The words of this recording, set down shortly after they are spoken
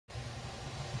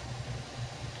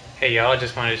Hey y'all,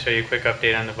 just wanted to show you a quick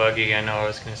update on the Buggy. I know I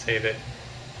was going to say that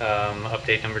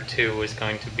update number 2 was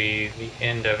going to be the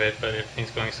end of it, but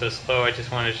everything's going so slow. I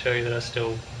just wanted to show you that I'm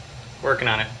still working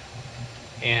on it.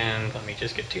 And let me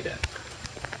just get to that.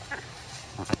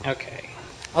 Okay.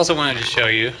 Also wanted to show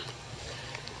you,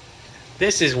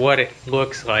 this is what it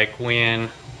looks like when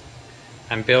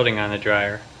I'm building on the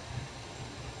dryer.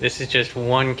 This is just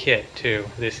one kit too.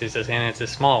 And it's a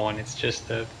small one. It's just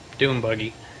the Dune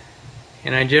Buggy.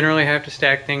 And I generally have to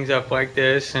stack things up like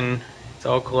this, and it's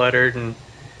all cluttered, and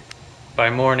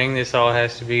by morning this all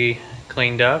has to be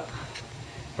cleaned up,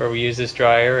 where we use this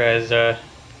dryer as a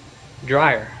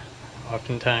dryer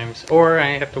oftentimes, or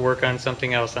I have to work on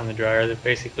something else on the dryer. That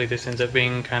basically this ends up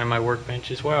being kind of my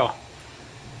workbench as well.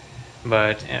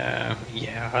 But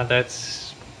yeah,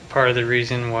 that's part of the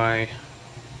reason why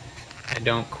I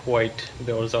don't quite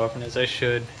build as often as I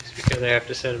should, is because I have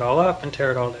to set it all up and tear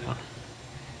it all down.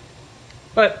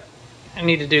 But I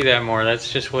need to do that more.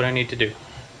 That's just what I need to do.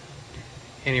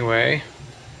 Anyway,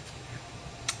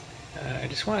 I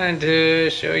just wanted to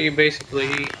show you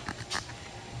basically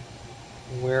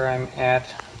where I'm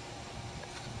at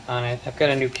on it. I've got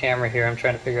a new camera here. I'm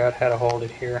trying to figure out how to hold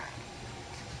it here.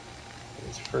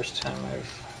 It's the first time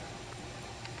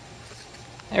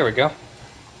There we go.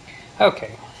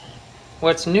 Okay.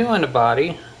 What's new on the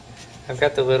body, I've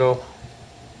got the little...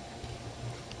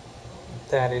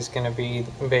 That is going to be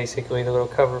basically the little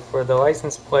cover for the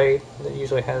license plate that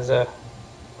usually has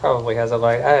probably has a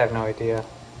light. I have no idea.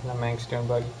 I'm Manx Dune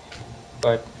Buggy.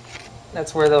 But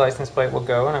that's where the license plate will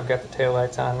go, and I've got the tail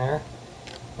lights on there,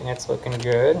 and it's looking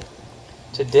good.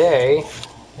 Today,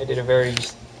 I did a very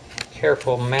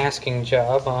careful masking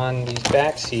job on these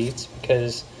back seats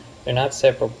because they're not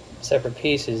separate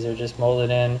pieces. They're just molded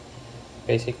in.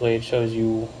 Basically, it shows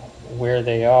you where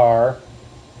they are.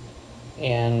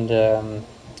 And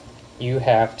you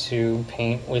have to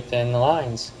paint within the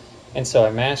lines. And so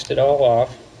I masked it all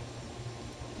off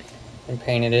and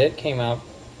painted it. Came out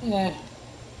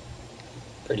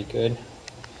pretty good.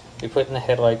 We're putting the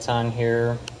headlights on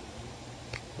here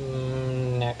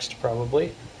next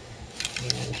probably.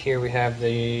 And here we have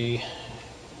the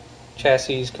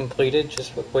chassis completed,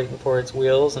 just waiting for its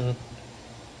wheels and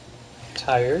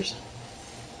tires.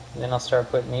 And then I'll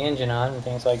start putting the engine on and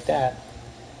things like that.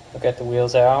 I've got the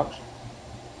wheels out,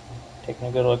 taking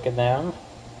a good look at them.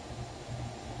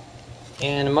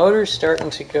 And the motor's starting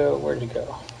to go, where did it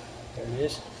go? There it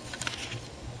is.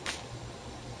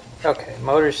 Okay,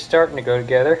 motor's starting to go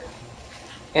together.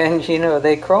 And you know,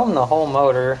 they chrome the whole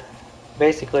motor,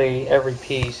 basically every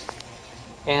piece.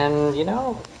 And you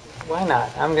know, why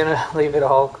not? I'm gonna leave it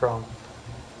all chrome.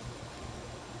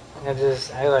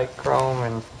 I like chrome,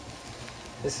 and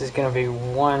this is gonna be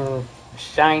one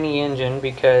shiny engine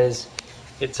because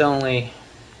it's only,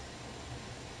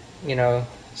 you know,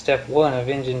 step 1 of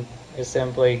engine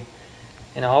assembly,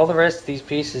 and all the rest of these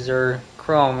pieces are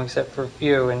chrome except for a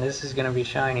few, and this is going to be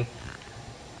shiny.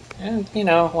 And you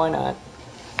know, why not?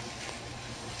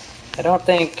 I don't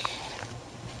think,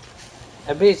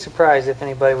 I'd be surprised if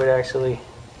anybody would actually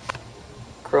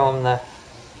chrome the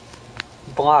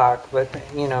block, but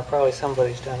you know, probably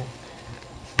somebody's done it.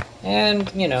 And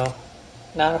you know,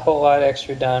 not a whole lot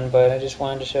extra done, but I just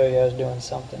wanted to show you I was doing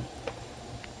something.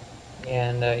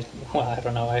 And well, I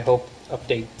don't know, I hope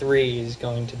update 3 is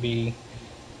going to be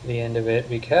the end of it,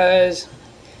 because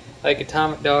like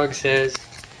Atomic Dog says,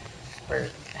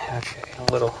 okay,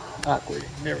 a little awkward,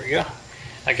 there we go.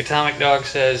 Like Atomic Dog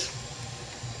says,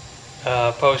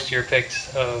 post your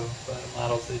pics of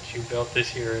models that you built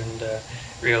this year, and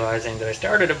realizing that I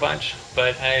started a bunch,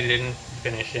 but I didn't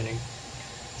finish any.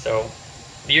 So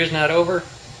the year's not over.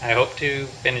 I hope to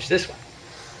finish this one.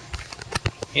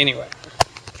 Anyway,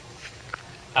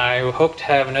 I hope to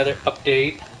have another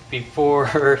update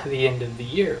before the end of the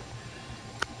year.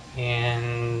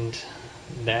 And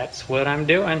that's what I'm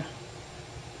doing.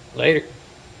 Later.